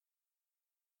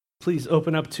Please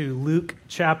open up to Luke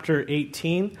chapter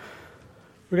 18.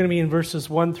 We're going to be in verses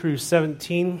 1 through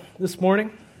 17 this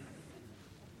morning.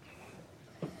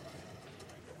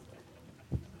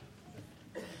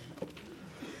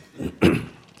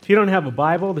 If you don't have a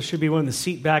Bible, there should be one in the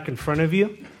seat back in front of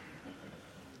you.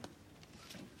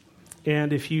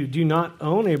 And if you do not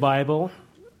own a Bible,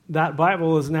 that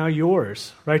Bible is now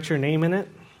yours. Write your name in it.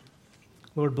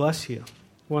 Lord bless you.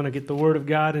 We want to get the Word of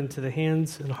God into the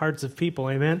hands and hearts of people.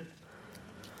 Amen.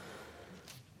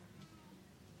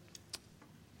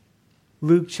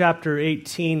 Luke chapter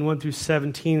 18, 1 through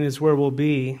 17 is where we'll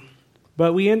be.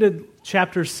 But we ended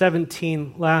chapter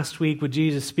 17 last week with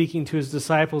Jesus speaking to his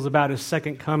disciples about his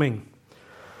second coming.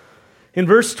 In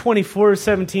verse 24 of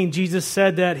 17, Jesus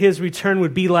said that his return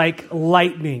would be like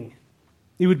lightning.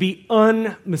 It would be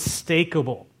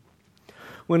unmistakable.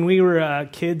 When we were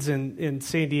kids in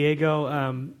San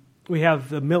Diego, we have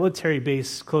the military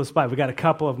base close by. We got a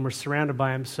couple of them. We're surrounded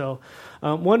by them. So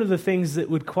one of the things that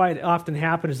would quite often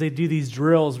happen is they do these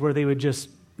drills where they would just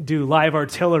do live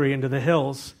artillery into the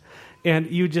hills.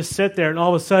 And you would just sit there and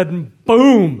all of a sudden,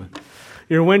 boom,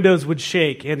 your windows would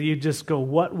shake. And you'd just go,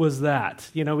 what was that?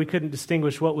 You know, we couldn't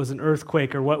distinguish what was an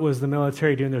earthquake or what was the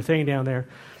military doing their thing down there.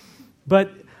 But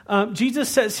Jesus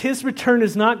says his return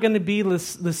is not going to be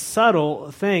this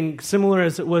subtle thing, similar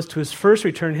as it was to his first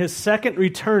return. His second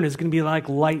return is going to be like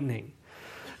lightning.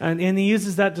 And he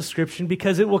uses that description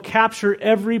because it will capture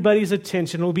everybody's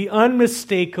attention. It will be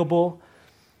unmistakable.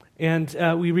 And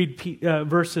we read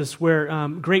verses where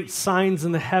great signs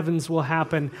in the heavens will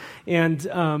happen.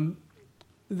 And,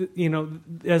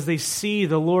 as they see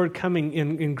the Lord coming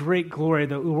in great glory,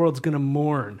 the world's going to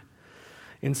mourn.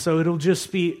 And so it'll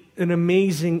just be an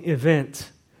amazing event.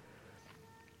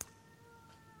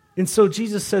 And so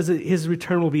Jesus says that his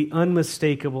return will be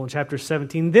unmistakable in chapter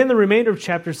 17. Then the remainder of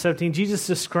chapter 17, Jesus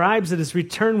describes that his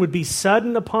return would be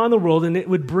sudden upon the world and it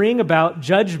would bring about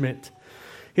judgment.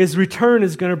 His return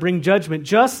is going to bring judgment,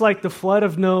 just like the flood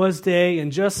of Noah's day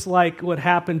and just like what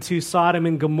happened to Sodom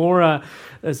and Gomorrah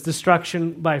as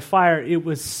destruction by fire. It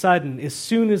was sudden. As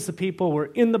soon as the people were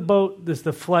in the boat,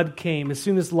 the flood came. As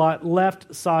soon as Lot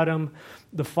left Sodom,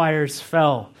 the fires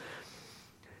fell.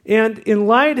 And in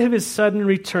light of his sudden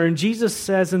return, Jesus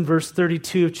says in verse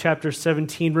 32 of chapter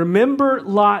 17, "Remember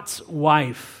Lot's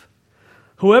wife.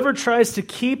 Whoever tries to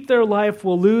keep their life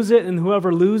will lose it, and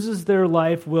whoever loses their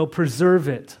life will preserve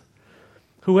it."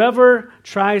 Whoever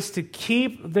tries to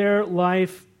keep their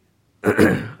life,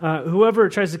 will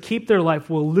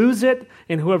lose it,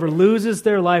 and whoever loses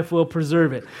their life will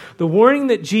preserve it. The warning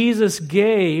that Jesus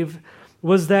gave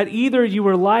was that either you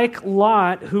were like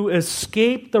Lot, who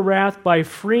escaped the wrath by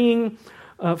freeing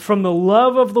from the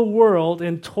love of the world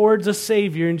and towards a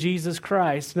Savior in Jesus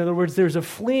Christ. In other words, there's a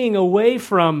fleeing away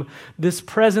from this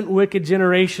present wicked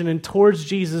generation and towards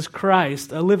Jesus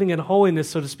Christ, living in holiness,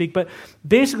 so to speak. But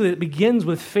basically, it begins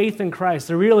with faith in Christ,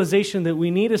 the realization that we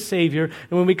need a Savior.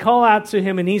 And when we call out to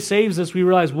Him and He saves us, we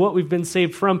realize what we've been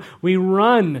saved from. We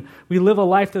run. We live a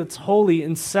life that's holy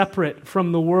and separate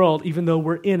from the world. Even though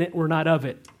we're in it, we're not of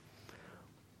it.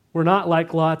 We're not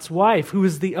like Lot's wife, who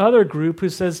is the other group who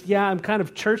says, yeah, I'm kind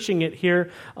of churching it here.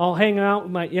 I'll hang out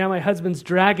with my husband's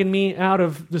dragging me out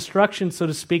of destruction, so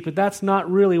to speak, but that's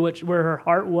not really where her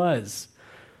heart was.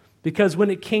 Because when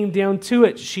it came down to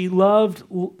it, she loved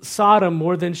Sodom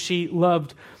more than she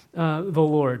loved the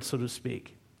Lord, so to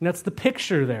speak. And that's the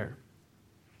picture there.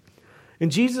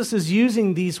 And Jesus is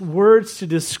using these words to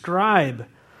describe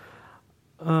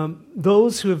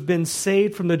those who have been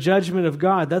saved from the judgment of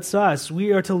God. That's us.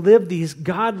 We are to live these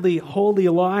godly, holy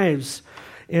lives,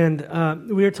 and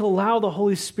we are to allow the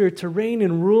Holy Spirit to reign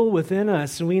and rule within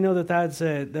us. And we know that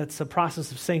that's a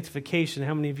process of sanctification.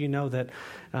 How many of you know that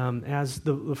as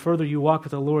the further you walk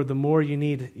with the Lord, the more you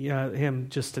need Him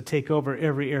just to take over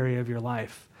every area of your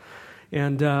life?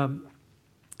 And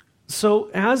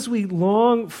so as we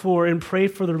long for and pray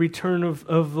for the return of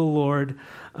the Lord,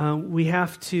 we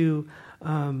have to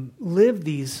live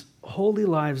these holy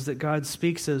lives that God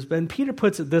speaks of. And Peter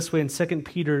puts it this way in 2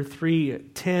 Peter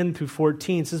 3:10 through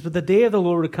 14. It says, "But the day of the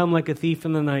Lord will come like a thief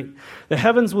in the night. The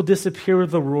heavens will disappear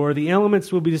with a roar. The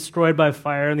elements will be destroyed by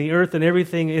fire, and the earth and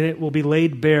everything in it will be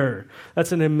laid bare."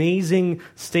 That's an amazing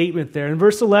statement there. In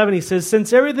verse 11, he says,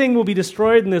 "Since everything will be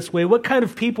destroyed in this way, what kind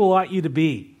of people ought you to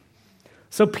be?"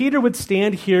 So Peter would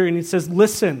stand here and he says,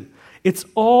 listen, it's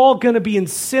all going to be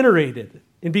incinerated.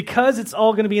 And because it's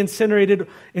all going to be incinerated,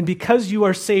 and because you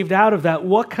are saved out of that,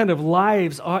 what kind of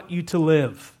lives ought you to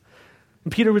live?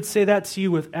 And Peter would say that to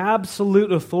you with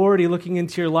absolute authority, looking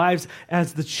into your lives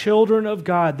as the children of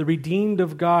God, the redeemed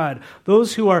of God,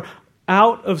 those who are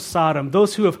out of Sodom,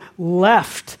 those who have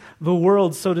left the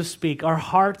world, so to speak. Our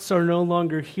hearts are no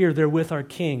longer here. They're with our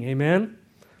King. Amen?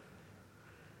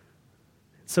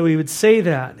 So he would say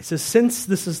that. He says, since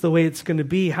this is the way it's going to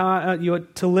be, how you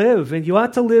ought to live. And you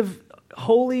ought to live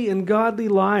holy and godly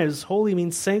lives. Holy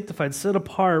means sanctified, set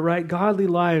apart, right? Godly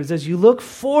lives as you look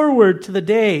forward to the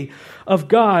day of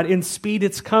God in speed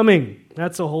it's coming.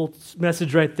 That's a whole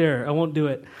message right there. I won't do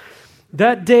it.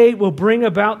 That day will bring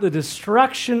about the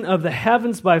destruction of the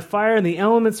heavens by fire, and the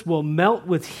elements will melt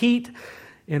with heat.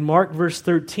 In Mark verse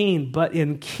 13, but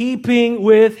in keeping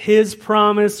with his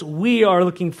promise, we are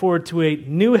looking forward to a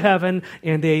new heaven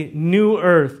and a new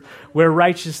earth where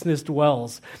righteousness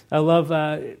dwells. I love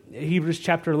Hebrews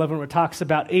chapter 11 where it talks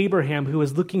about Abraham who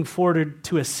was looking forward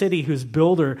to a city whose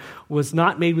builder was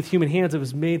not made with human hands, it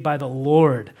was made by the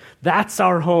Lord. That's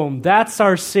our home. That's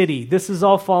our city. This is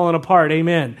all falling apart.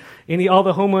 Amen. All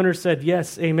the homeowners said,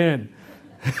 yes, amen.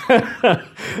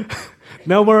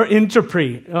 No more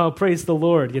entropy. Oh, praise the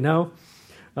Lord,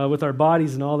 with our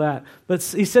bodies and all that. But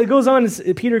he said,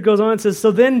 Peter goes on and says,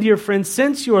 so then, dear friends,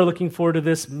 since you are looking forward to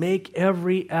this, make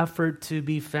every effort to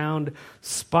be found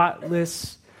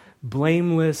spotless,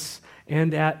 blameless,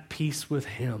 and at peace with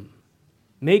him.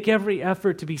 Make every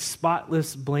effort to be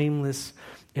spotless, blameless,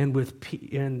 and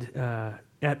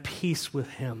at peace with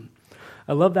him.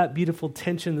 I love that beautiful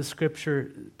tension the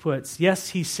Scripture puts. Yes,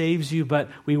 he saves you, but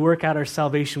we work out our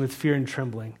salvation with fear and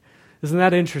trembling. Isn't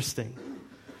that interesting?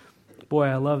 Boy,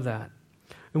 I love that.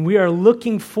 And we are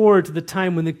looking forward to the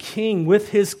time when the King, with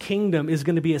his kingdom, is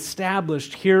going to be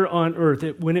established here on earth,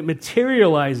 when it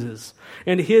materializes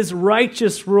and his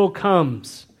righteous rule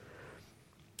comes.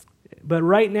 But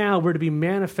right now, we're to be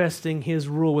manifesting his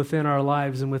rule within our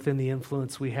lives and within the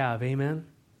influence we have. Amen?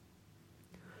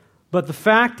 But the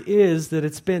fact is that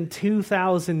it's been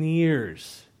 2,000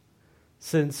 years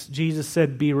since Jesus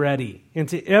said, be ready. And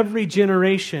to every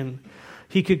generation,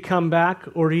 he could come back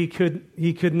or he could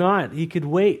not. He could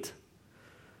wait.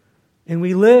 And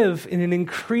we live in an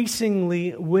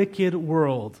increasingly wicked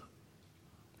world.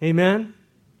 Amen?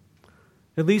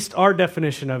 At least our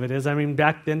definition of it is.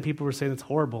 Back then people were saying it's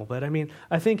horrible. But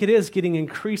I think it is getting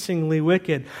increasingly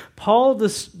wicked. Paul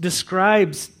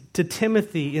describes to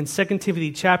Timothy in 2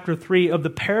 Timothy chapter 3 of the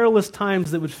perilous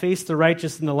times that would face the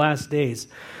righteous in the last days.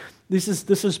 This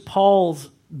is Paul's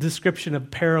description of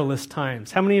perilous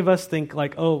times. How many of us think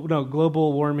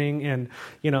global warming and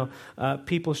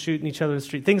people shooting each other in the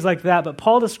street, things like that? But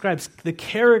Paul describes the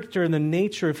character and the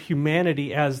nature of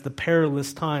humanity as the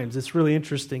perilous times. It's really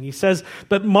interesting. He says,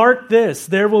 but mark this,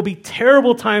 there will be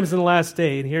terrible times in the last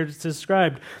day. And here it's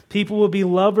described, people will be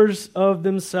lovers of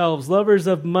themselves, lovers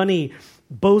of money,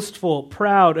 boastful,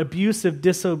 proud, abusive,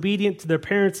 disobedient to their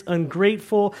parents,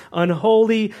 ungrateful,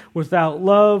 unholy, without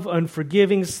love,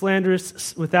 unforgiving,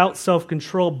 slanderous, without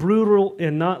self-control, brutal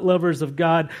and not lovers of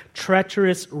God,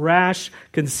 treacherous, rash,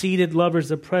 conceited,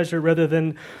 lovers of pleasure rather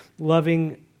than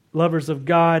loving lovers of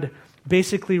God.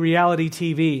 Basically, reality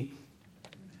TV.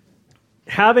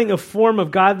 Having a form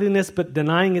of godliness but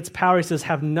denying its power, he says,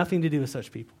 have nothing to do with such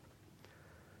people.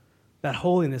 That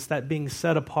holiness, that being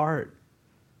set apart.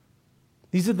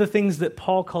 These are the things that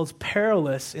Paul calls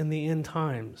perilous in the end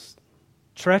times.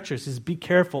 Treacherous is be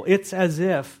careful. It's as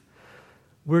if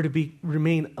we're to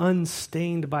remain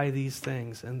unstained by these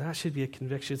things. And that should be a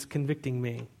conviction. It's convicting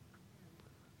me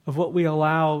of what we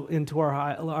allow into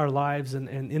our lives and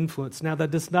influence. Now, that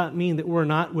does not mean that we're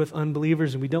not with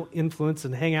unbelievers and we don't influence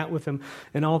and hang out with them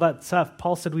and all that stuff.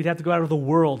 Paul said we'd have to go out of the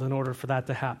world in order for that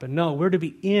to happen. No, we're to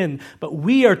be in, but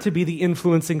we are to be the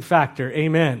influencing factor.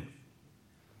 Amen.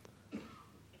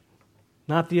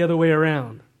 Not the other way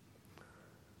around.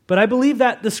 But I believe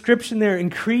that description there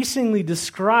increasingly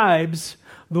describes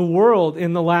the world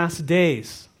in the last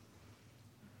days.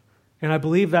 And I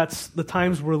believe that's the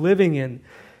times we're living in.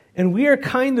 And we are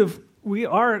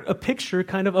a picture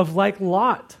of like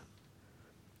Lot,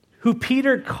 who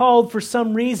Peter called for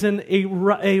some reason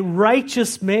a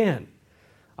righteous man.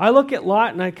 I look at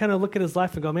Lot and I kind of look at his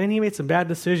life and go, man, he made some bad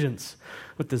decisions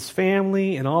with his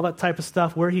family and all that type of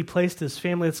stuff, where he placed his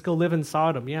family. Let's go live in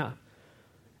Sodom, yeah.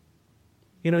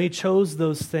 He chose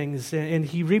those things, and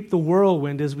he reaped the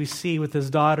whirlwind, as we see with his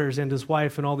daughters and his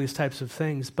wife and all these types of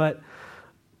things. But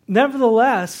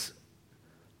nevertheless,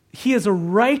 he is a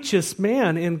righteous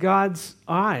man in God's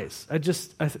eyes.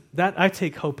 I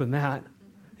take hope in that.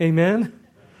 Amen?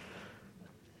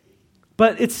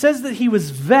 But it says that he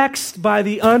was vexed by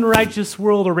the unrighteous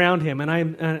world around him.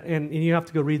 And you have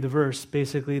to go read the verse,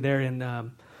 basically, there in...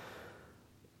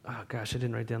 I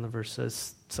didn't write down the verse. It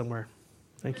says somewhere.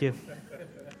 Thank you.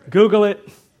 Google it.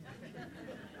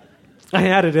 I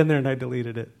had it in there and I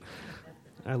deleted it.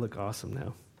 I look awesome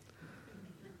now.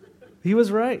 He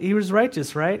was right. He was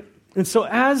righteous, right? And so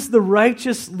as we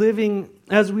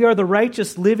are the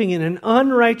righteous living in an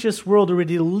unrighteous world,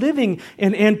 already living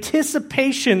in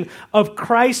anticipation of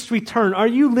Christ's return. Are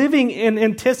you living in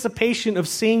anticipation of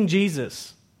seeing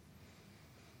Jesus?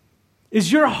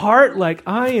 Is your heart like,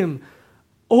 I am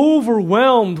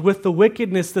overwhelmed with the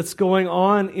wickedness that's going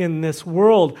on in this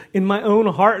world, in my own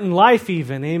heart and life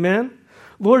even, amen?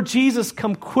 Lord Jesus,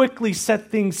 come quickly,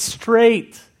 set things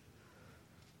straight.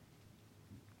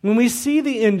 When we see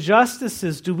the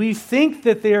injustices, do we think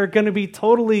that they are going to be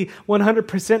totally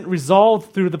 100%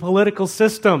 resolved through the political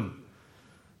system?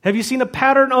 Have you seen a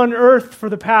pattern on earth for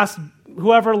the past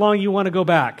however long you want to go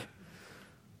back?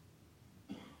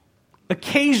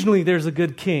 Occasionally there's a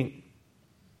good king,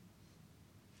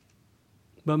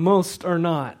 but most are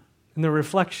not in the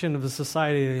reflection of the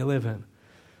society they live in.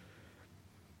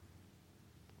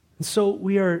 And so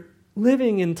we are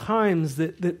living in times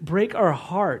that break our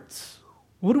hearts.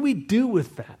 What do we do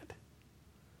with that?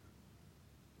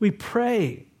 We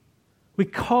pray. We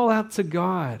call out to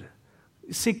God.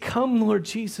 We say, come, Lord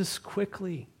Jesus,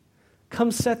 quickly.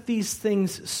 Come set these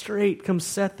things straight. Come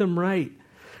set them right.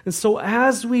 And so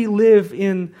as we live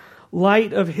in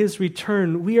light of his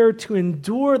return, we are to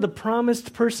endure the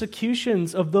promised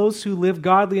persecutions of those who live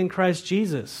godly in Christ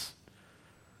Jesus.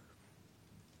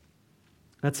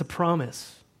 That's a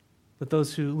promise. That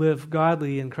those who live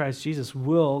godly in Christ Jesus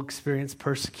will experience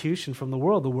persecution from the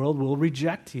world. The world will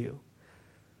reject you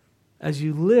as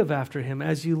you live after him,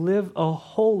 as you live a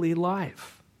holy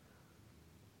life.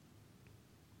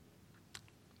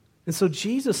 And so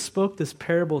Jesus spoke this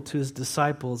parable to his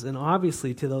disciples and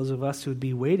obviously to those of us who would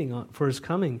be waiting for his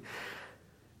coming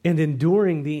and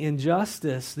enduring the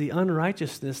injustice, the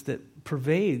unrighteousness that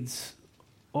pervades,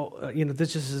 that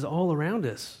just is all around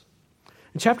us.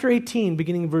 In chapter 18,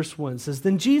 beginning in verse 1, it says,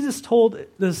 Then Jesus told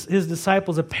his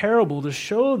disciples a parable to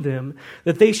show them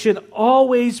that they should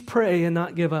always pray and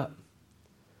not give up.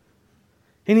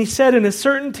 And he said, In a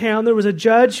certain town there was a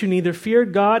judge who neither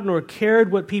feared God nor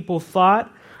cared what people thought,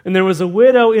 and there was a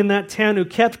widow in that town who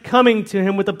kept coming to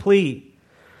him with a plea,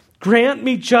 Grant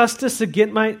me justice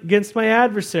against my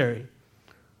adversary.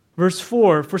 Verse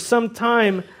 4, For some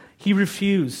time he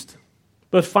refused.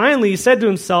 But finally he said to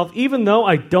himself, Even though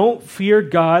I don't fear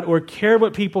God or care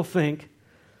what people think,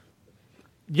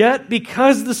 yet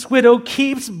because this widow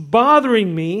keeps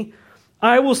bothering me,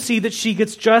 I will see that she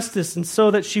gets justice and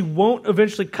so that she won't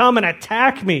eventually come and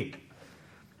attack me.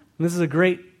 And this is a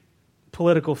great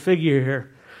political figure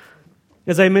here.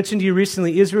 As I mentioned to you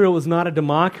recently, Israel was not a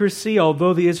democracy.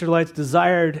 Although the Israelites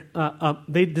desired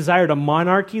a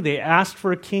monarchy, they asked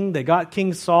for a king. They got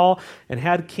King Saul and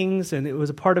had kings, and it was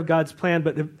a part of God's plan.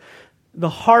 But the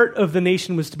heart of the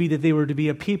nation was to be that they were to be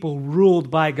a people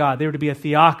ruled by God. They were to be a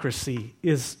theocracy,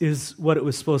 is what it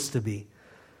was supposed to be.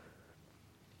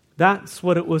 That's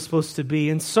what it was supposed to be.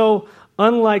 And so,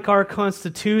 unlike our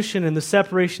Constitution and the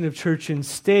separation of church and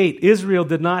state, Israel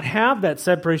did not have that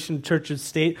separation of church and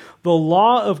state. The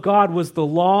law of God was the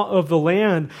law of the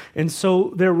land. And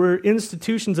so there were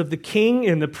institutions of the king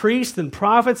and the priest and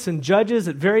prophets and judges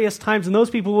at various times. And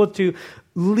those people were to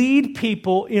lead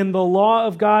people in the law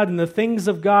of God and the things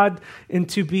of God and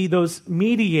to be those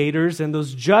mediators and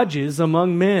those judges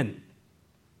among men.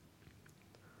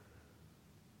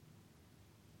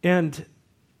 And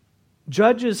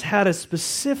judges had a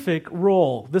specific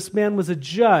role. This man was a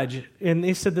judge, and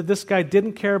they said that this guy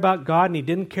didn't care about God and he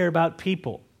didn't care about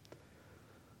people.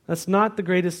 That's not the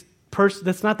greatest person.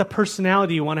 That's not the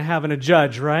personality you want to have in a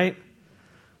judge, right?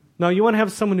 No, you want to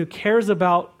have someone who cares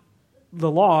about the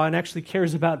law and actually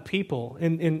cares about people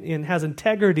and has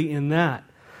integrity in that.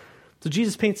 So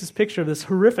Jesus paints this picture of this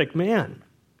horrific man.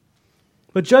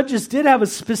 But judges did have a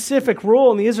specific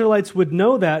role, and the Israelites would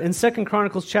know that. In 2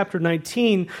 Chronicles chapter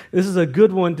 19, this is a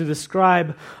good one to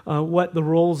describe what the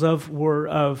roles were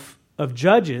of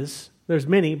judges. There's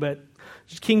many, but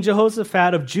King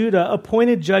Jehoshaphat of Judah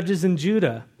appointed judges in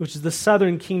Judah, which is the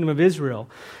southern kingdom of Israel.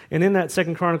 And in that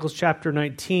 2 Chronicles chapter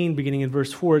 19, beginning in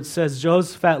verse 4, it says,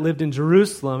 Jehoshaphat lived in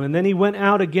Jerusalem, and then he went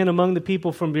out again among the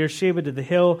people from Beersheba to the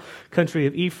hill country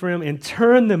of Ephraim and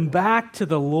turned them back to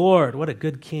the Lord. What a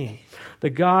good king. The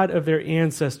God of their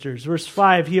ancestors. Verse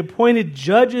 5, he appointed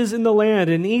judges in the land.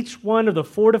 In each one of the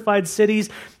fortified cities,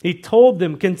 he told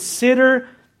them, consider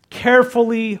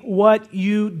carefully what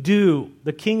you do.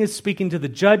 The king is speaking to the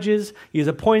judges. He is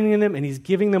appointing them, and he's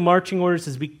giving them marching orders.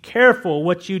 He says, be careful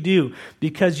what you do,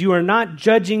 because you are not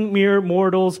judging mere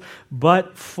mortals,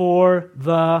 but for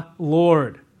the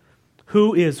Lord,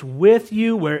 who is with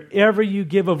you wherever you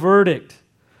give a verdict.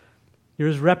 You're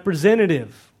his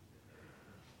representative.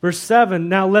 Verse 7,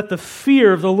 now let the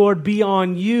fear of the Lord be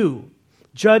on you.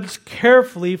 Judge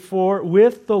carefully, for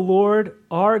with the Lord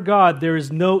our God there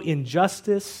is no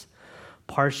injustice,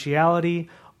 partiality,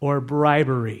 or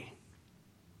bribery.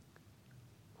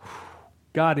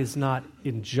 God is not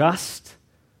unjust.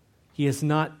 He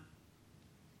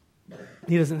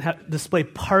doesn't display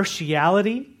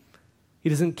partiality. He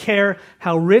doesn't care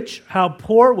how rich, how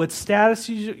poor, what status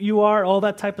you are, all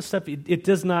that type of stuff. He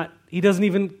doesn't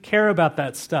even care about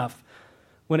that stuff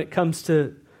when it comes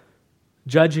to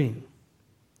judging.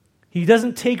 He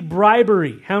doesn't take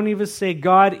bribery. How many of us say,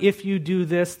 God, if you do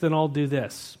this, then I'll do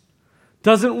this?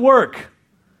 Doesn't work.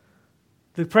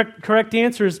 The correct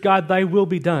answer is, God, thy will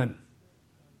be done.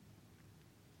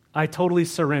 I totally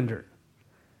surrender.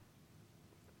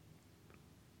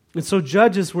 And so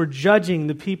judges were judging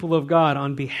the people of God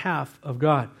on behalf of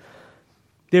God.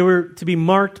 They were to be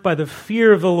marked by the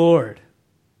fear of the Lord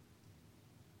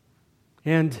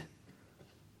and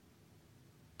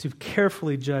to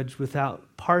carefully judge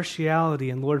without partiality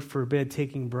and, Lord forbid,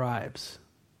 taking bribes.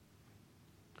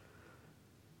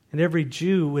 And every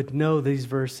Jew would know these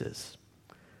verses.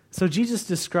 So Jesus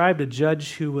described a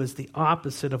judge who was the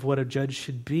opposite of what a judge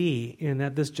should be, in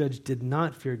that this judge did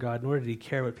not fear God, nor did he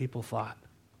care what people thought.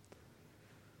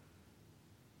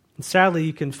 And sadly,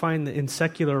 you can find in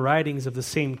secular writings of the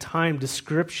same time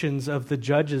descriptions of the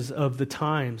judges of the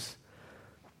times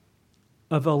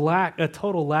of a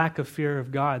total lack of fear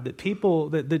of God, that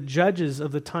the judges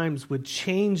of the times would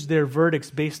change their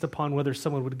verdicts based upon whether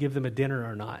someone would give them a dinner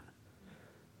or not.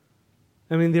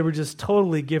 I mean, they were just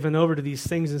totally given over to these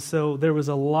things, and so there was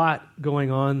a lot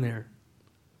going on there.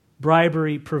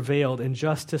 Bribery prevailed,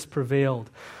 injustice prevailed.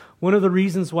 One of the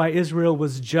reasons why Israel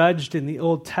was judged in the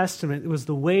Old Testament was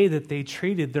the way that they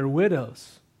treated their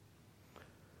widows.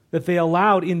 That they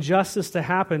allowed injustice to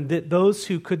happen, that those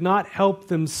who could not help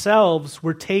themselves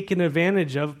were taken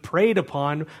advantage of, preyed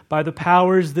upon by the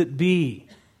powers that be.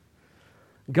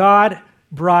 God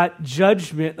brought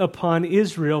judgment upon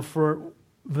Israel for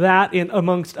that and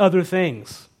amongst other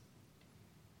things.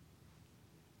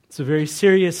 It's a very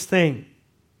serious thing.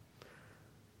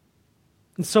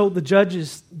 And so the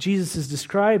judges Jesus is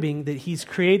describing that he's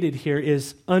created here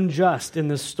is unjust in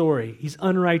this story. He's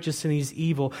unrighteous and he's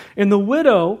evil. And the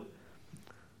widow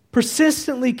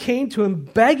persistently came to him,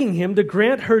 begging him to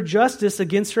grant her justice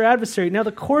against her adversary. Now,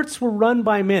 the courts were run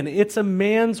by men. It's a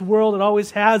man's world. It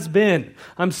always has been.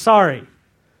 I'm sorry.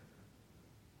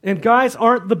 And guys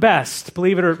aren't the best,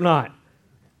 believe it or not.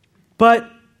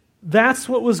 But that's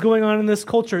what was going on in this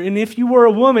culture. And if you were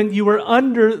a woman, you were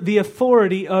under the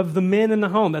authority of the men in the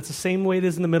home. That's the same way it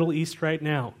is in the Middle East right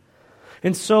now.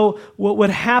 And so what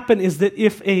would happen is that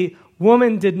if a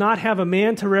woman did not have a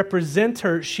man to represent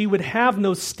her, she would have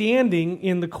no standing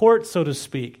in the court, so to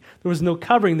speak. There was no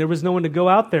covering. There was no one to go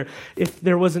out there if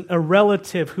there wasn't a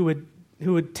relative who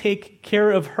would take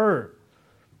care of her.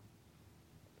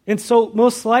 And so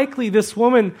most likely this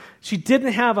woman, she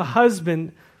didn't have a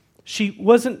husband. She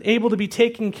wasn't able to be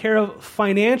taken care of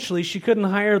financially. She couldn't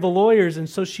hire the lawyers. And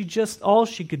so all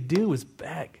she could do was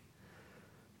beg.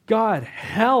 God,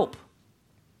 help.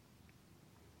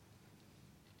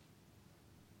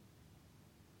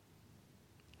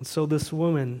 And so this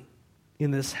woman,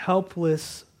 in this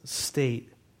helpless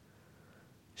state,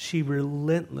 she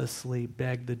relentlessly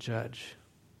begged the judge.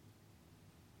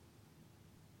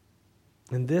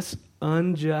 And this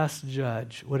unjust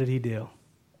judge, what did he do?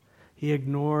 He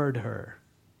ignored her.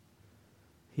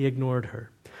 He ignored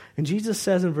her. And Jesus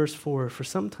says in verse 4, for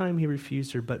some time he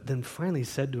refused her, but then finally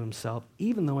said to himself,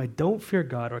 even though I don't fear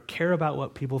God or care about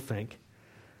what people think,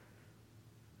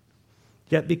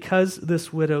 yet because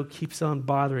this widow keeps on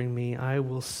bothering me, I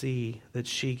will see that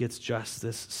she gets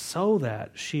justice so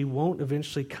that she won't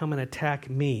eventually come and attack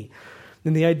me.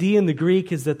 And the idea in the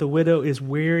Greek is that the widow is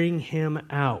wearing him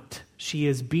out. She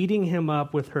is beating him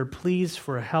up with her pleas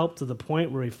for help to the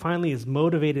point where he finally is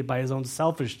motivated by his own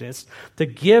selfishness to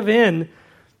give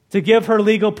her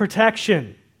legal protection.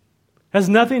 It has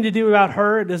nothing to do about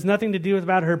her. It has nothing to do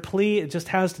about her plea. It just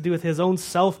has to do with his own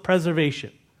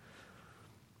self-preservation.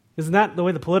 Isn't that the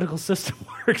way the political system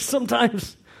works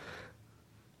sometimes?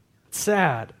 It's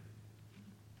sad.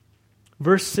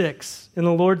 Verse 6, and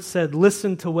the Lord said,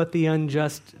 listen to what the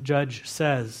unjust judge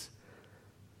says.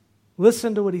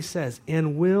 Listen to what he says.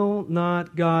 And will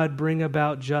not God bring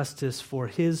about justice for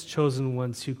his chosen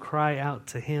ones who cry out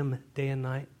to him day and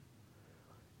night?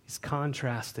 He's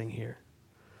contrasting here.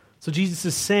 So Jesus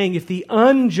is saying, if the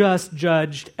unjust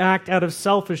judge act out of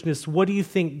selfishness, what do you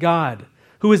think God,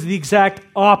 who is the exact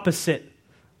opposite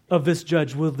of this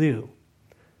judge, will do?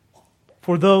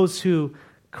 For those who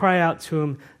cry out to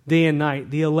him day and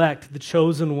night, the elect, the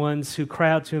chosen ones who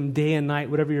cry out to him day and night,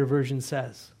 whatever your version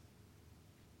says.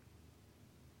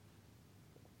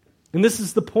 And this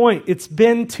is the point. It's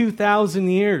been 2,000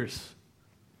 years.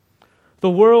 The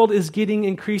world is getting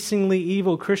increasingly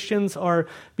evil. Christians are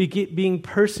being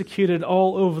persecuted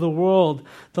all over the world.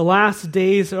 The last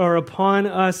days are upon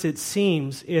us, it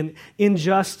seems, and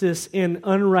injustice and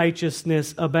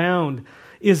unrighteousness abound.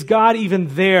 Is God even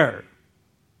there?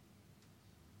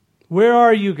 Where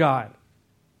are you, God?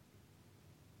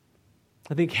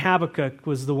 I think Habakkuk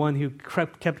was the one who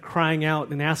kept crying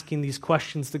out and asking these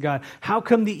questions to God. How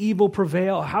come the evil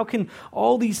prevail? How can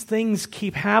all these things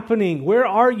keep happening? Where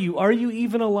are you? Are you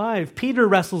even alive? Peter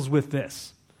wrestles with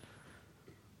this.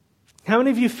 How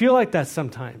many of you feel like that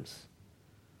sometimes?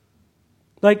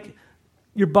 Like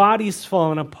your body's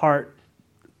falling apart.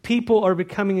 People are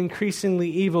becoming increasingly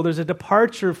evil. There's a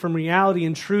departure from reality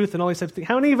and truth and all these types of things.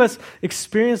 How many of us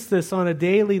experience this on a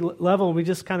daily level and we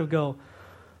just kind of go,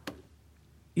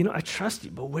 you know, I trust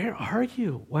you, but where are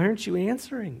you? Why aren't you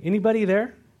answering? Anybody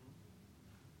there?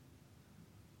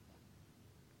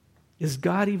 Is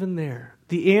God even there?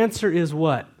 The answer is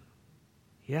what?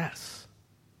 Yes.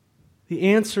 The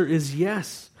answer is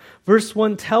yes. Verse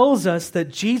 1 tells us that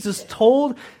Jesus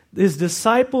told his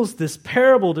disciples this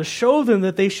parable to show them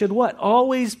that they should what?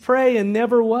 Always pray and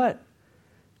never what?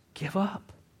 Give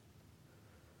up.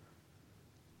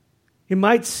 It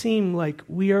might seem like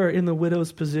we are in the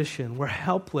widow's position. We're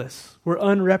helpless. We're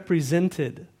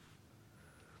unrepresented.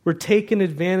 We're taken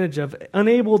advantage of,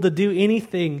 unable to do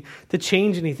anything to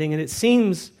change anything. And it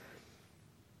seems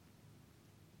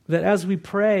that as we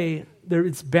pray,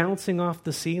 it's bouncing off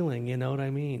the ceiling, you know what I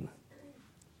mean?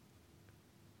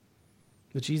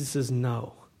 But Jesus says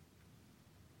no.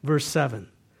 Verse 7,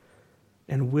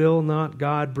 and will not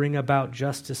God bring about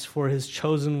justice for his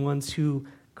chosen ones who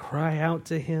cry out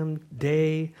to him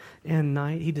day and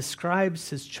night? He describes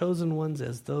his chosen ones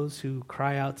as those who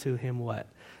cry out to him what?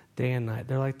 Day and night.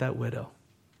 They're like that widow.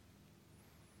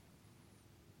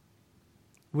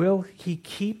 Will he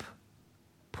keep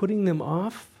putting them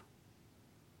off?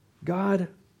 God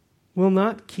will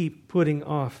not keep putting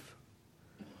off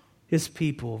his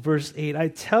people. Verse 8, I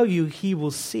tell you, he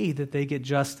will see that they get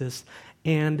justice,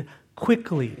 and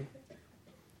quickly.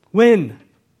 When?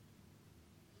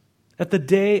 At the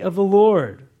day of the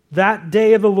Lord. That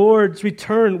day of the Lord's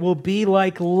return will be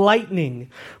like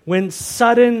lightning, when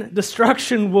sudden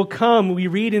destruction will come.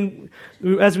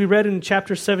 As we read in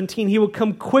chapter 17, he will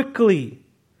come quickly,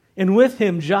 and with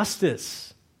him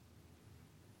justice.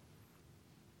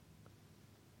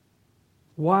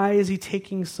 Why is he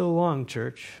taking so long,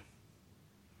 church?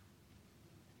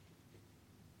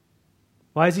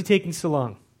 Why is he taking so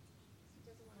long?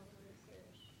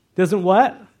 Doesn't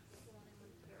what?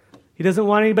 He doesn't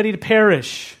want anybody to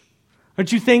perish.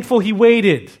 Aren't you thankful he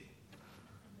waited?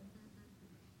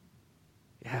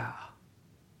 Yeah.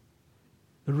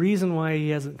 The reason why he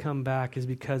hasn't come back is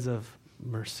because of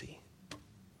mercy.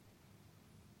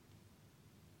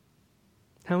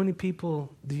 How many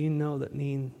people do you know that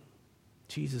need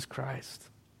Jesus Christ,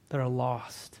 that are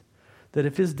lost? That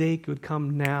if his day would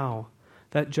come now,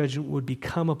 that judgment would be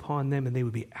come upon them and they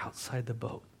would be outside the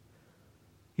boat.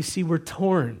 You see, we're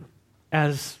torn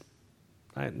as...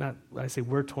 I say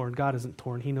we're torn. God isn't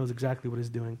torn. He knows exactly what he's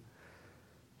doing.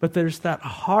 But there's that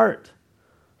heart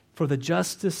for the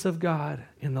justice of God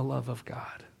and the love of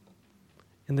God.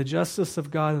 And the justice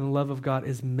of God and the love of God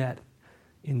is met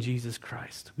in Jesus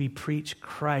Christ. We preach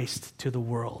Christ to the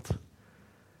world.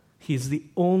 He is the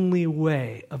only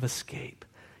way of escape.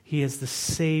 He is the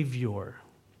Savior.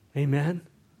 Amen?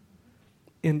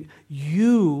 And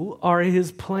you are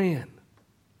his plan.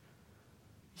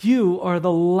 You are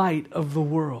the light of the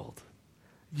world.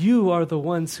 You are the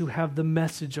ones who have the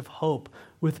message of hope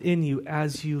within you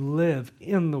as you live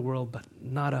in the world, but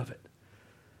not of it.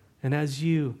 And as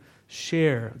you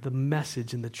share the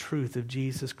message and the truth of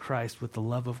Jesus Christ with the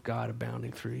love of God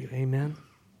abounding through you. Amen?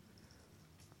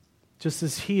 Just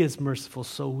as he is merciful,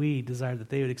 so we desire that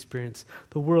they would experience,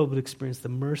 the world would experience the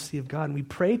mercy of God. And we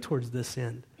pray towards this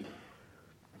end.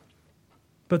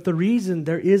 But the reason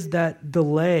there is that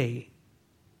delay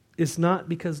is not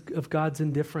because of God's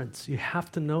indifference. You have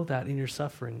to know that in your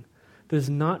suffering. That is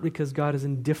not because God is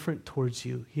indifferent towards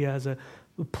you. He has a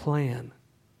plan.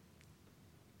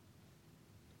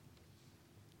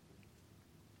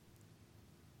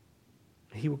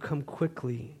 He will come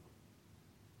quickly.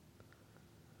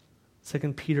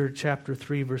 2 Peter chapter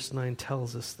 3, verse 9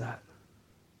 tells us that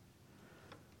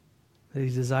he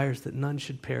desires that none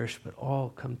should perish, but all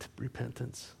come to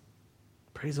repentance.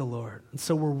 Praise the Lord. And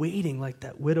so we're waiting like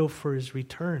that widow for his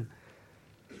return.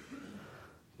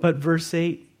 But verse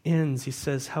 8 ends, he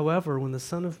says, however, when the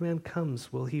Son of Man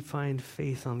comes, will he find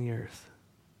faith on the earth?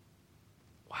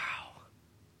 Wow.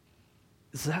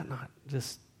 Is that not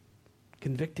just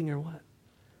convicting or what?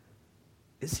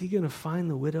 Is he going to find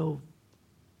the widow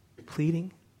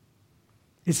pleading?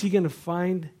 Is he going to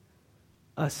find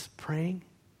us praying?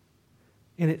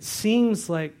 And it seems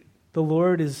like the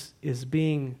Lord is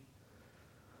being,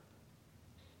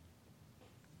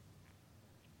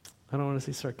 I don't want to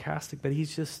say sarcastic, but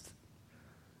he's just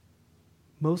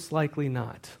most likely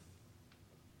not.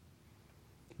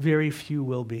 Very few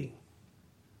will be.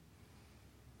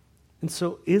 And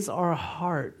so is our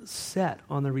heart set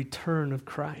on the return of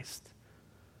Christ?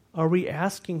 Are we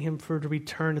asking him for the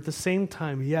return at the same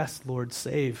time? Yes, Lord,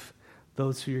 save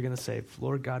those who you're going to save.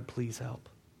 Lord God, please help.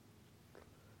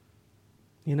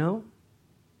 You know?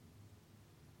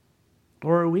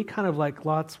 Or are we kind of like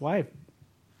Lot's wife,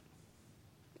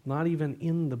 not even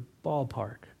in the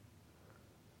ballpark?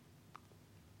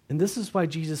 And this is why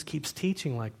Jesus keeps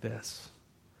teaching like this,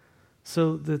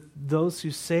 so that those who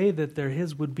say that they're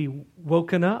his would be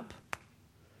woken up.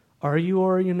 Are you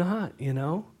or are you not, you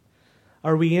know?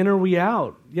 Are we in or are we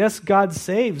out? Yes, God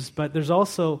saves, but there's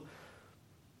also,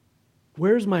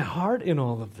 where's my heart in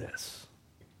all of this?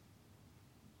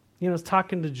 You know, I was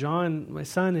talking to John, my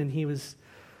son, and he was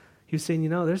saying, we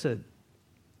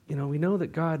know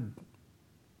that God,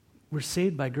 we're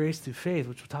saved by grace through faith,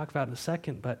 which we'll talk about in a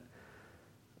second, but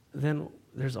then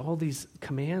there's all these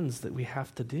commands that we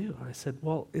have to do. And I said,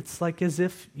 well, it's like as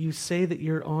if you say that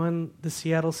you're on the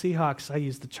Seattle Seahawks. I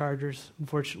use the Chargers,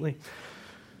 unfortunately.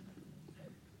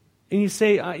 And you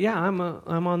say, I'm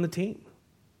on the team.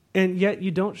 And yet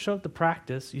you don't show up to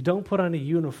practice. You don't put on a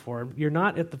uniform. You're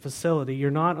not at the facility. You're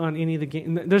not on any of the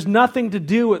games. There's nothing to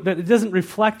do with that. It doesn't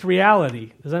reflect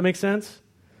reality. Does that make sense?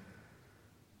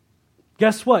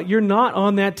 Guess what? You're not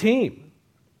on that team.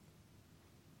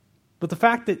 But the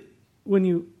fact that when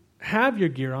you have your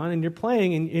gear on and you're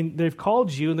playing and they've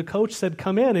called you and the coach said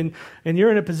come in and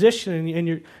you're in a position and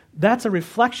you're, that's a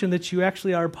reflection that you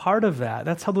actually are a part of that.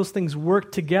 That's how those things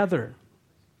work together.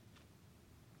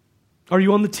 Are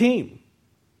you on the team?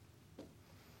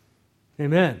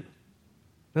 Amen.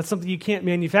 That's something you can't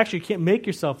manufacture. You can't make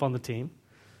yourself on the team.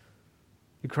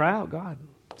 You cry out, God,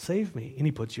 save me. And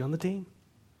he puts you on the team.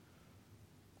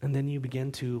 And then you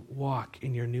begin to walk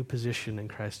in your new position in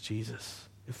Christ Jesus.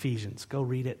 Ephesians. Go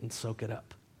read it and soak it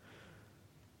up.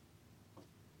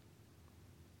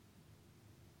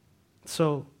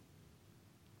 So,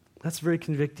 that's very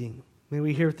convicting. May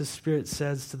we hear what the Spirit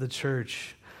says to the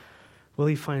church. Will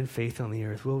he find faith on the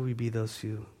earth? Will we be those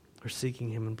who are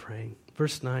seeking him and praying?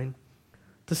 Verse 9.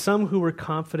 To some who were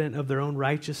confident of their own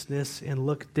righteousness and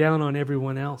looked down on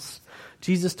everyone else,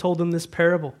 Jesus told them this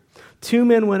parable. 2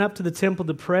 men went up to the temple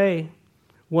to pray,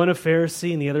 one a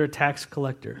Pharisee and the other a tax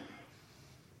collector.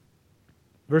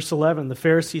 Verse 11, the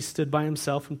Pharisee stood by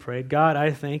himself and prayed, God,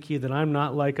 I thank you that I'm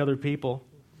not like other people,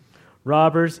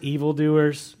 robbers,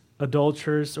 evildoers,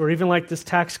 adulterers, or even like this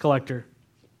tax collector.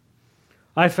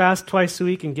 I fast twice a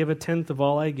week and give 1/10 of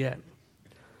all I get.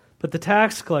 But the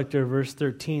tax collector, verse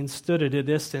 13, stood at a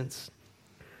distance.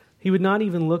 He would not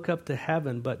even look up to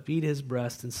heaven, but beat his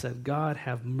breast and said, God,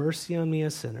 have mercy on me,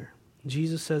 a sinner.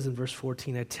 Jesus says in verse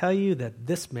 14, I tell you that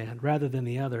this man, rather than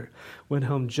the other, went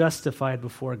home justified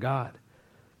before God.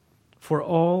 For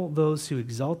all those who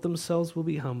exalt themselves will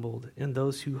be humbled, and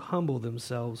those who humble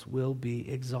themselves will be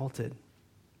exalted.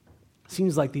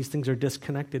 Seems like these things are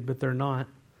disconnected, but they're not.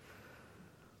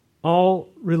 All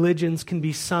religions can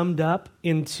be summed up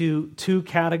into 2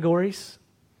 categories.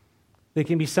 They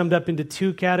can be summed up into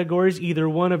 2 categories, either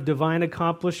one of divine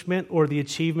accomplishment or the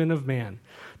achievement of man.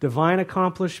 Divine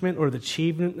accomplishment or the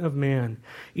achievement of man.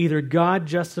 Either God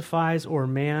justifies or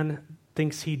man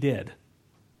thinks he did.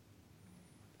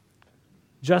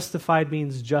 Justified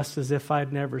means just as if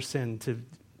I'd never sinned,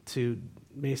 to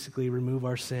basically remove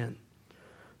our sin.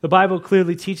 The Bible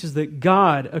clearly teaches that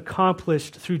God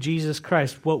accomplished through Jesus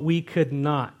Christ what we could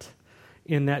not,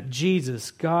 in that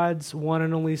Jesus, God's one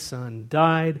and only Son,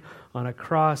 died on a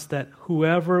cross that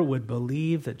whoever would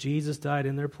believe that Jesus died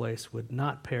in their place would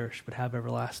not perish but have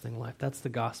everlasting life. That's the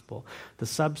gospel. The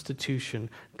substitution,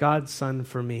 God's Son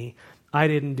for me. I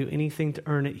didn't do anything to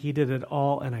earn it. He did it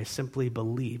all, and I simply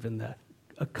believe in the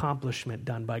accomplishment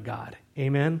done by God.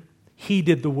 Amen? He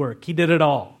did the work. He did it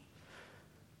all.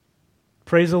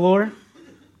 Praise the Lord.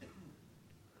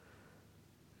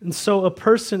 And so a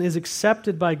person is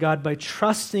accepted by God by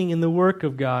trusting in the work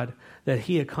of God that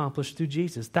he accomplished through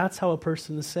Jesus. That's how a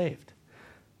person is saved.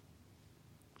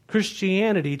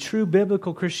 Christianity, true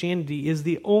biblical Christianity, is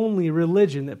the only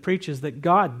religion that preaches that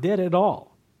God did it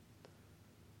all.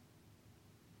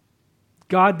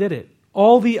 God did it.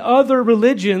 All the other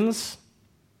religions,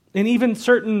 and even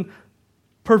certain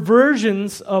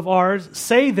perversions of ours,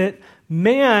 say that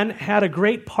man had a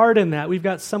great part in that. We've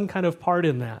got some kind of part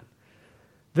in that.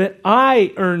 That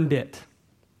I earned it.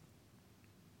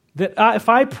 That if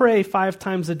I pray 5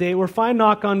 times a day, or if I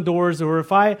knock on doors, or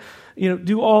if I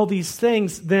do all these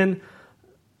things, then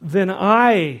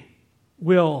I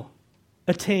will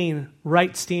attain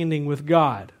right standing with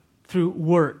God through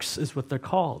works, is what they're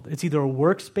called. It's either a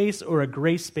works-based or a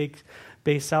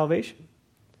grace-based salvation.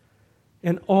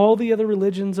 And all the other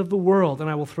religions of the world, and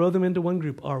I will throw them into one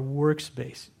group, are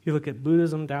works-based. You look at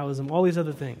Buddhism, Taoism, all these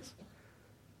other things.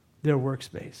 They're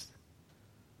works-based.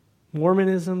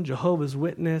 Mormonism, Jehovah's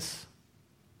Witness,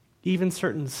 even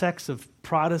certain sects of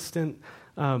Protestant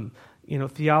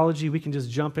theology, we can just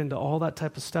jump into all that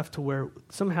type of stuff to where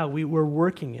somehow we're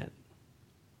working it.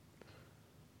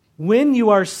 When you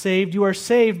are saved,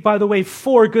 by the way,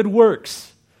 for good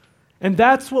works. And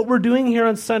that's what we're doing here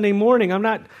on Sunday morning. I'm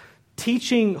not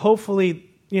teaching, hopefully,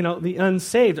 the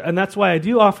unsaved, and that's why I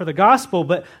do offer the gospel,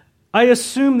 but I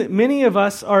assume that many of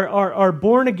us are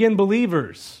born-again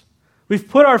believers. We've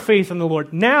put our faith in the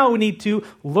Lord. Now we need to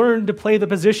learn to play the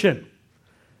position.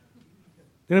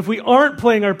 And if we aren't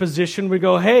playing our position, we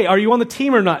go, hey, are you on the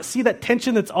team or not? See that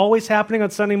tension that's always happening on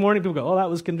Sunday morning? People go, oh, that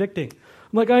was convicting.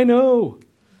 I'm like, I know.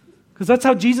 Because that's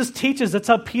how Jesus teaches. That's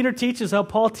how Peter teaches, how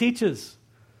Paul teaches.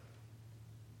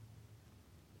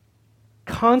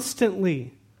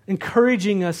 Constantly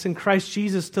encouraging us in Christ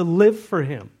Jesus to live for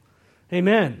Him.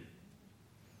 Amen.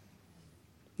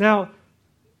 Now,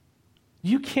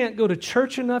 you can't go to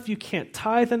church enough, you can't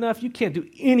tithe enough, you can't do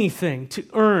anything to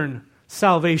earn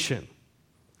salvation.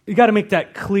 You got to make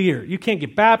that clear. You can't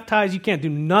get baptized, you can't do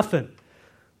nothing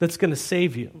that's going to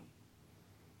save you.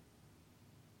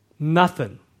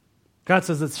 Nothing. God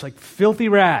says it's like filthy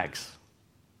rags.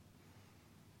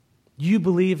 You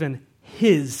believe in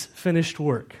His finished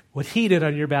work. What He did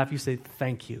on your behalf, you say,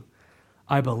 thank you.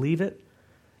 I believe it,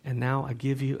 and now I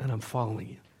give you, and I'm following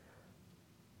you.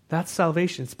 That's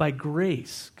salvation. It's by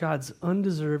grace, God's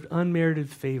undeserved, unmerited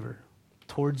favor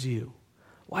towards you.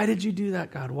 Why did you do that,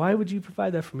 God? Why would you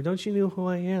provide that for me? Don't you know who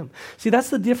I am? See, that's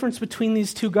the difference between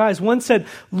these two guys. One said,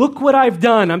 look what I've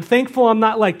done. I'm thankful I'm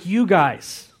not like you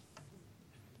guys.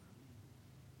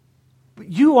 But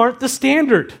you aren't the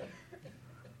standard.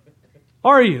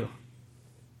 Are you?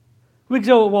 We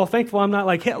go, well, thankful I'm not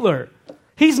like Hitler.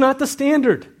 He's not the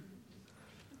standard.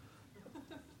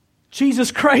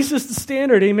 Jesus Christ is the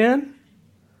standard, amen?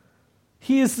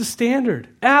 He is the standard.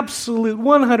 Absolute,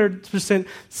 100%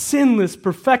 sinless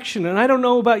perfection. And I don't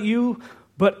know about you,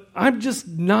 but I'm just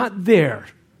not there.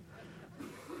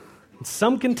 And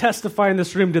some can testify in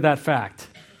this room to that fact.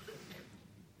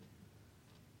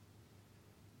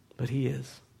 But He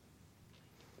is.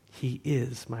 He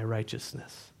is my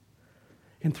righteousness.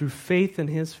 And through faith in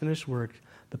His finished work,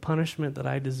 the punishment that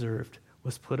I deserved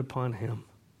was put upon Him.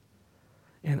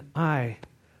 And I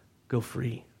go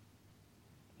free.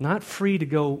 Not free to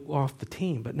go off the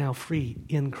team, but now free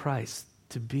in Christ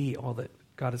to be all that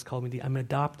God has called me to be. I'm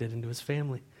adopted into His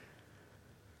family.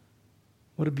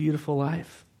 What a beautiful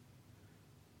life.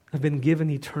 I've been given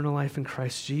eternal life in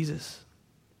Christ Jesus.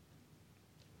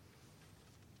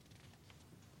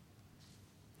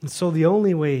 And so the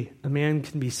only way a man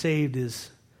can be saved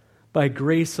is by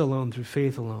grace alone, through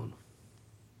faith alone.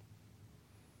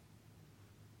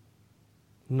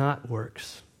 Not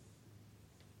works.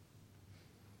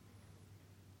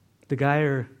 The guy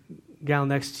or gal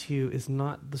next to you is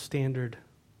not the standard.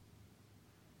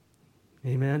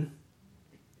 Amen?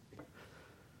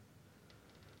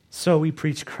 So we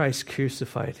preach Christ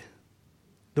crucified.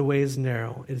 The way is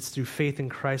narrow. It's through faith in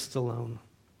Christ alone.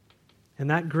 And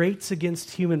that grates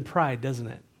against human pride, doesn't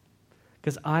it?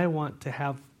 Because I want to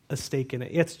have a stake in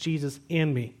it. It's Jesus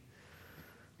and me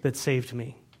that saved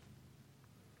me.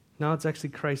 Now it's actually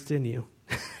Christ in you.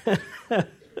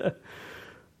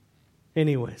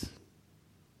 Anyways.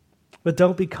 But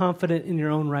don't be confident in your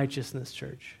own righteousness,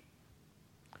 church.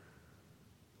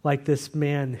 Like this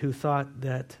man who thought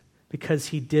that because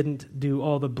he didn't do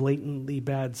all the blatantly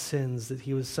bad sins, that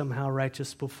he was somehow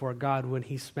righteous before God when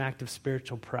he smacked of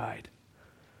spiritual pride.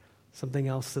 Something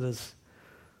else that is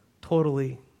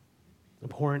totally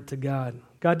abhorrent to God.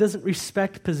 God doesn't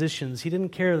respect positions. He didn't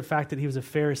care the fact that he was a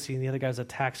Pharisee and the other guy was a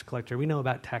tax collector. We know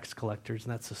about tax collectors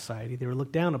in that society. They were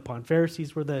looked down upon.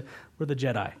 Pharisees were the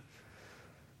Jedi.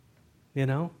 You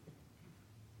know?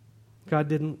 God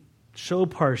didn't show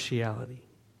partiality.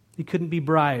 He couldn't be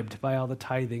bribed by all the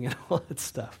tithing and all that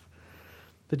stuff.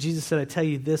 But Jesus said, I tell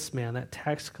you this man, that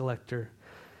tax collector,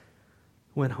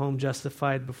 went home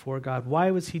justified before God.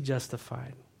 Why was he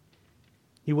justified?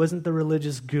 He wasn't the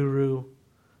religious guru.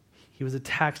 He was a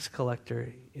tax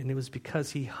collector, and it was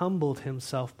because he humbled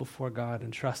himself before God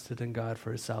and trusted in God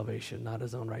for his salvation, not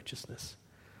his own righteousness.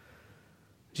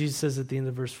 Jesus says at the end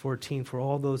of verse 14, "For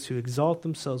all those who exalt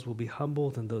themselves will be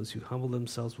humbled, and those who humble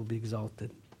themselves will be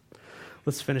exalted."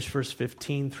 Let's finish verse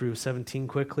 15 through 17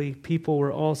 quickly. People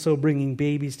were also bringing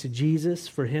babies to Jesus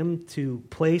for him to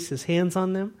place his hands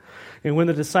on them. And when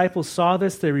the disciples saw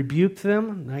this, they rebuked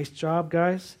them. Nice job,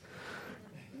 guys.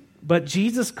 But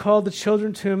Jesus called the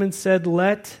children to him and said,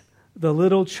 "Let the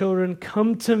little children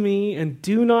come to me, and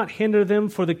do not hinder them,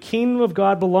 for the kingdom of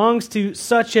God belongs to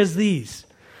such as these.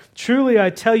 Truly, I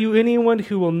tell you, anyone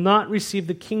who will not receive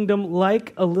the kingdom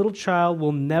like a little child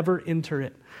will never enter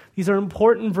it." These are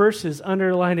important verses.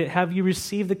 Underline it. Have you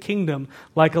received the kingdom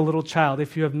like a little child?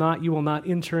 If you have not, you will not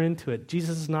enter into it.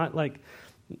 Jesus is not like,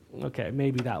 okay,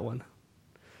 maybe that one.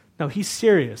 No, he's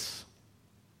serious.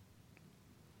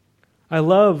 I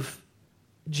love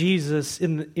Jesus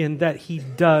in that he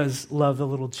does love the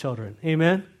little children.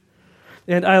 Amen?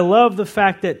 And I love the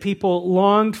fact that people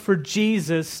longed for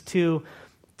Jesus to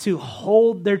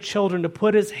hold their children, to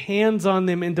put his hands on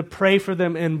them and to pray for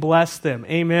them and bless them.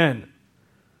 Amen.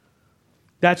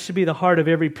 That should be the heart of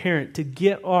every parent, to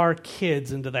get our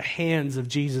kids into the hands of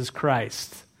Jesus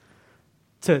Christ.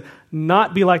 To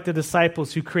not be like the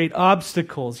disciples who create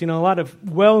obstacles. You know, a lot of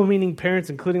well-meaning parents,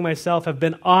 including myself, have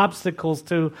been obstacles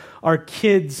to our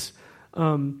kids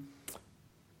coming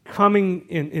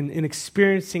and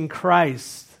experiencing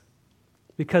Christ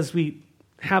because we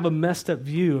have a messed up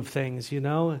view of things, you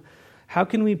know. How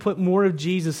can we put more of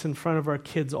Jesus in front of our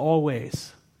kids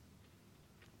always?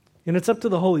 And it's up to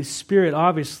the Holy Spirit,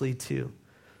 obviously, to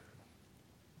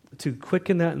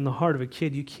quicken that in the heart of a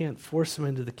kid. You can't force them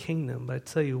into the kingdom. But I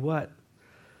tell you what,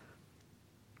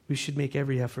 we should make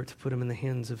every effort to put them in the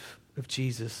hands of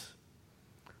Jesus.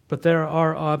 But there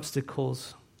are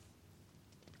obstacles.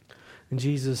 And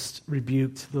Jesus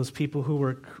rebuked those people who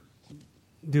were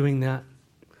doing that.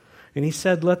 And he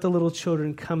said, "Let the little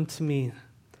children come to me."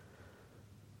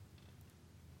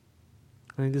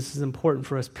 I think this is important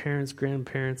for us parents,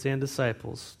 grandparents, and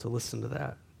disciples to listen to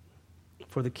that.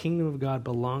 For the kingdom of God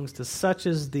belongs to such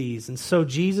as these. And so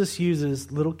Jesus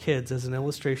uses little kids as an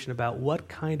illustration about what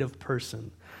kind of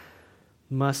person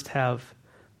must have,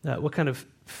 what kind of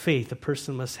faith a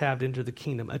person must have to enter the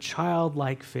kingdom. A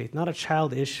childlike faith, not a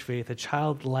childish faith, a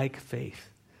childlike faith.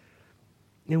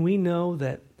 And we know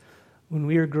that when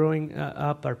we were growing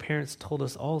up, our parents told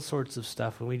us all sorts of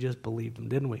stuff and we just believed them,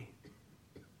 didn't we?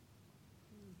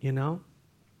 You know?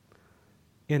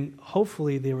 And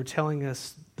hopefully they were telling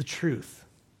us the truth.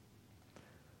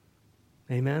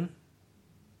 Amen?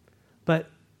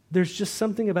 But there's just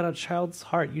something about a child's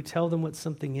heart. You tell them what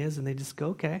something is and they just go,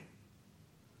 okay.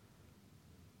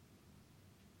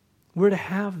 We're to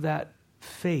have that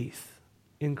faith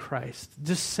in Christ,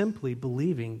 just simply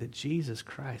believing that Jesus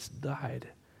Christ died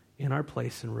in our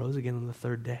place and rose again on the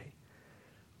third day.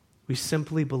 We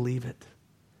simply believe it.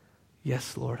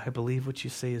 Yes, Lord, I believe what you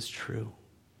say is true.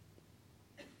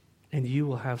 And you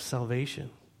will have salvation.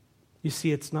 You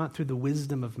see, it's not through the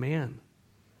wisdom of man.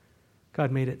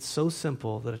 God made it so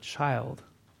simple that a child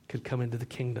could come into the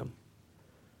kingdom.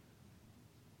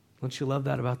 Don't you love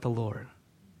that about the Lord?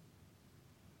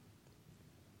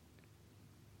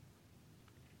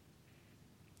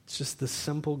 It's just the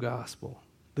simple gospel,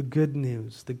 the good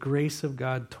news, the grace of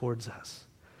God towards us.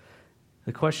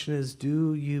 The question is,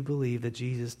 do you believe that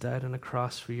Jesus died on a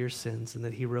cross for your sins and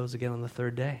that he rose again on the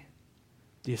third day?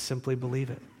 Do you simply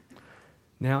believe it?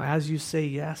 Now, as you say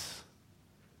yes,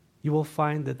 you will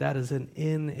find that that is an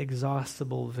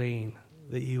inexhaustible vein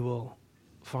that you will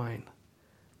find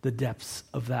the depths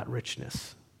of that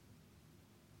richness.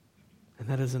 And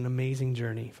that is an amazing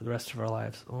journey for the rest of our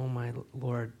lives. Oh my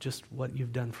Lord, just what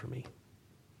you've done for me.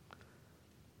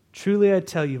 Truly I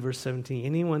tell you, verse 17,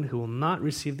 anyone who will not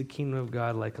receive the kingdom of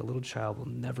God like a little child will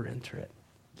never enter it.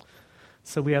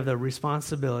 So we have the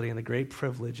responsibility and the great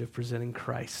privilege of presenting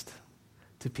Christ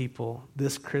to people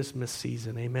this Christmas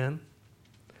season. Amen?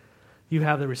 You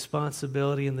have the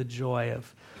responsibility and the joy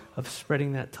of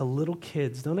spreading that to little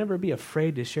kids. Don't ever be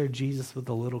afraid to share Jesus with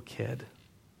a little kid.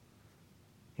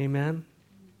 Amen?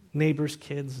 Neighbors,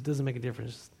 kids, it doesn't make a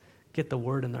difference. Get the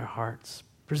word in their hearts.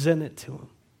 Present it to them.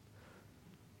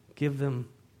 Give them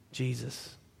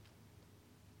Jesus.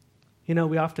 You know,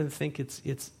 we often think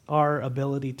it's our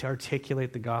ability to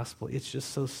articulate the gospel. It's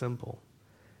just so simple.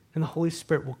 And the Holy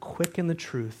Spirit will quicken the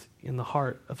truth in the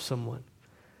heart of someone.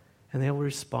 And they will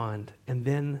respond. And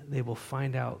then they will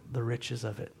find out the riches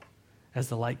of it as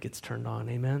the light gets turned on.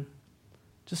 Amen?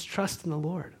 Just trust in the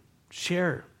Lord.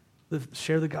 Share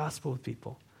the gospel with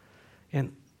people.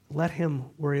 and let him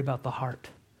worry about the heart.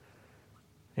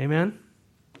 Amen?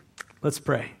 Let's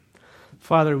pray.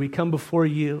 Father, we come before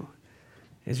you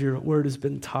as your word has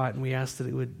been taught, and we ask that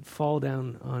it would fall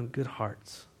down on good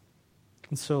hearts.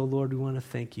 And so, Lord, we want to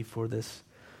thank you for this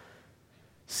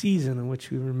season in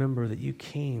which we remember that you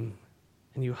came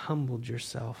and you humbled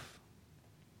yourself.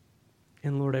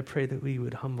 And Lord, I pray that we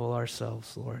would humble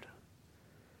ourselves, Lord.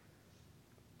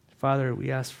 Father,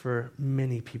 we ask for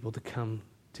many people to come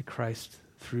to Christ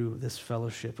through this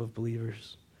fellowship of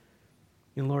believers.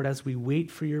 And Lord, as we wait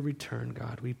for your return,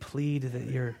 God, we plead that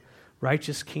your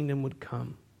righteous kingdom would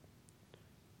come.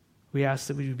 We ask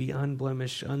that we would be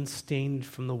unblemished, unstained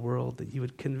from the world, that you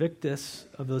would convict us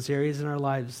of those areas in our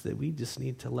lives that we just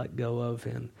need to let go of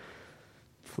and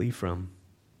flee from.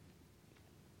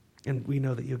 And we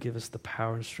know that you'll give us the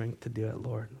power and strength to do it,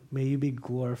 Lord. May you be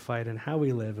glorified in how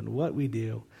we live and what we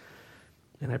do.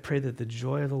 And I pray that the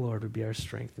joy of the Lord would be our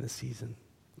strength in this season.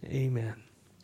 Amen.